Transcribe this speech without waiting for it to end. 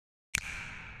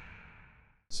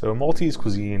So Maltese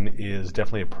cuisine is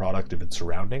definitely a product of its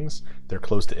surroundings. They're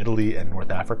close to Italy and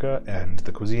North Africa, and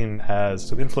the cuisine has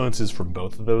some influences from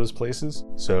both of those places.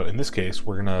 So in this case,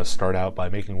 we're gonna start out by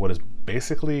making what is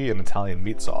basically an Italian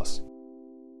meat sauce.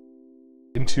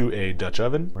 Into a Dutch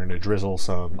oven, we're gonna drizzle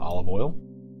some olive oil.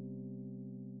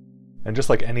 And just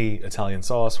like any Italian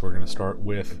sauce, we're gonna start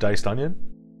with diced onion,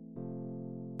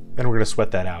 and we're gonna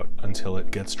sweat that out until it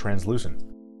gets translucent.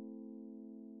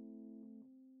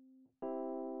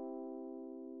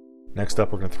 Next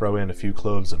up, we're going to throw in a few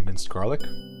cloves of minced garlic.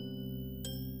 And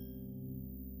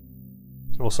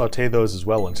we'll saute those as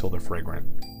well until they're fragrant.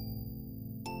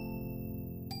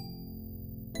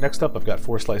 Next up, I've got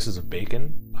 4 slices of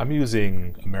bacon. I'm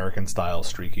using American-style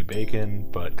streaky bacon,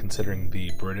 but considering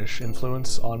the British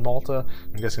influence on Malta,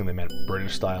 I'm guessing they meant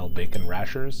British-style bacon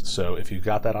rashers. So if you've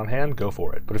got that on hand, go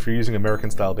for it. But if you're using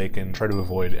American-style bacon, try to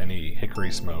avoid any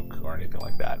hickory smoke or anything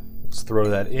like that. Let's throw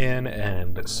that in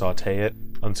and saute it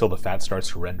until the fat starts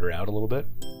to render out a little bit.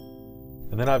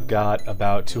 And then I've got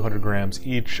about 200 grams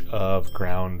each of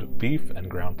ground beef and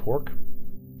ground pork.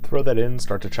 Throw that in,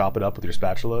 start to chop it up with your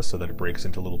spatula so that it breaks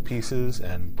into little pieces,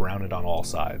 and brown it on all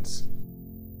sides.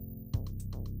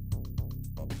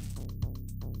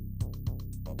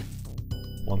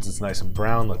 Once it's nice and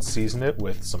brown, let's season it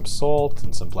with some salt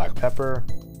and some black pepper.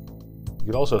 You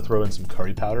could also throw in some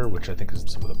curry powder, which I think is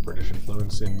some of the British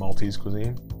influence in Maltese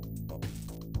cuisine.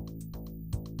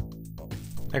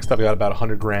 Next I've got about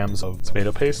 100 grams of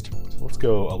tomato paste. So let's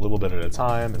go a little bit at a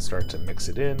time and start to mix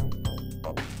it in.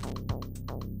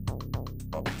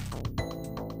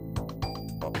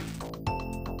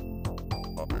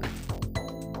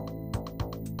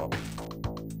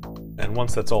 And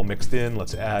once that's all mixed in,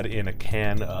 let's add in a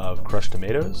can of crushed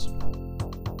tomatoes.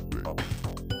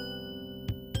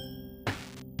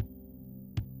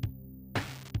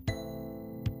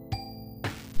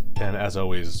 And as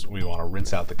always, we want to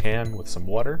rinse out the can with some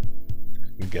water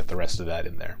and get the rest of that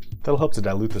in there. That'll help to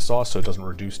dilute the sauce so it doesn't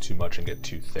reduce too much and get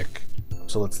too thick.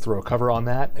 So let's throw a cover on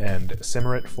that and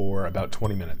simmer it for about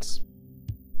 20 minutes.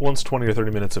 Once 20 or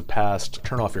 30 minutes have passed,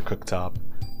 turn off your cooktop,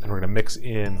 and we're going to mix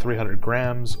in 300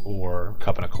 grams or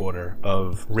 1.25 cups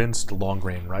of rinsed long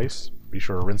grain rice. Be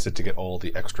sure to rinse it to get all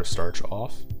the extra starch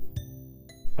off.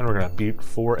 And we're going to beat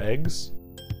 4 eggs.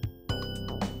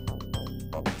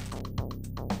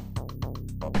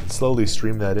 Slowly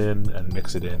stream that in and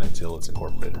mix it in until it's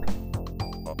incorporated.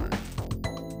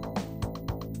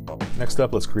 Next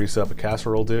up, let's grease up a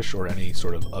casserole dish or any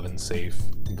sort of oven-safe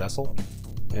vessel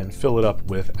and fill it up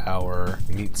with our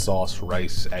meat sauce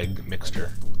rice egg mixture.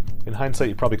 In hindsight,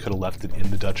 you probably could have left it in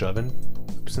the Dutch oven.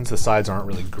 Since the sides aren't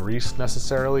really greased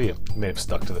necessarily, it may have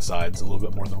stuck to the sides a little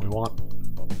bit more than we want.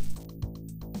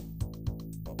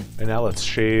 And now let's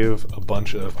shave a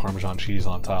bunch of Parmesan cheese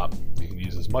on top. You can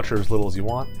use as much or as little as you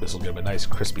want. This will give a nice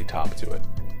crispy top to it.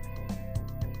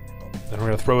 Then we're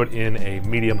going to throw it in a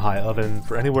medium-high oven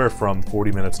for anywhere from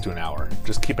 40 minutes to an hour.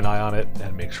 Just keep an eye on it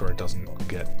and make sure it doesn't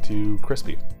get too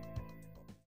crispy.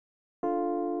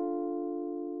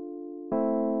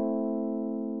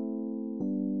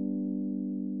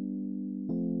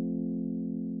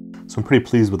 So I'm pretty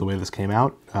pleased with the way this came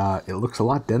out. It looks a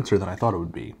lot denser than I thought it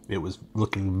would be. It was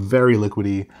looking very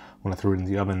liquidy when I threw it in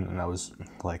the oven, and I was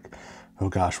like, oh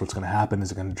gosh, what's gonna happen?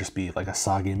 Is it gonna just be like a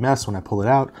soggy mess when I pull it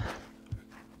out?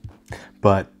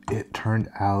 But it turned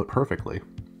out perfectly.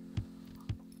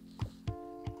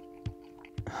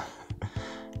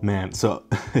 Man, so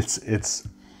it's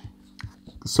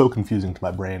so confusing to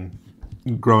my brain.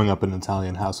 Growing up in an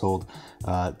Italian household,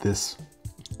 this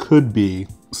could be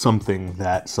something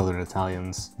that Southern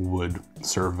Italians would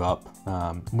serve up.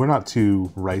 We're not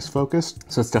too rice focused,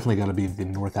 so it's definitely got to be the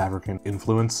North African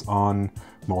influence on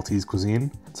Maltese cuisine.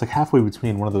 It's like halfway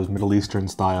between one of those Middle Eastern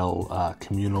style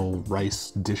communal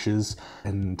rice dishes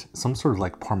and some sort of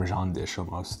like Parmesan dish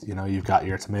almost. You know, you've got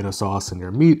your tomato sauce and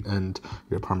your meat and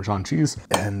your Parmesan cheese,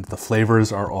 and the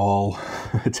flavors are all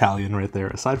Italian right there,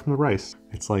 aside from the rice.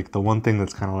 It's like the one thing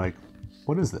that's kind of like,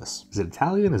 what is this? Is it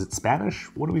Italian? Is it Spanish?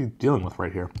 What are we dealing with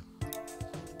right here?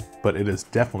 But it is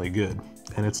definitely good,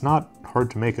 and it's not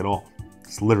hard to make at all.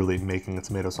 It's literally making a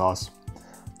tomato sauce,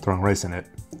 throwing rice in it,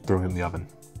 throwing it in the oven.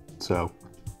 So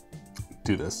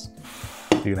do this.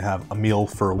 You're gonna have a meal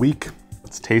for a week.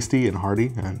 It's tasty and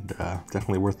hearty and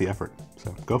definitely worth the effort.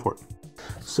 So go for it.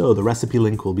 So the recipe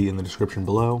link will be in the description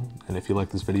below. And if you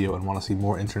like this video and want to see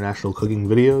more international cooking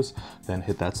videos, then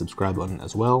hit that subscribe button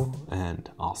as well. And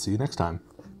I'll see you next time.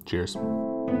 Cheers.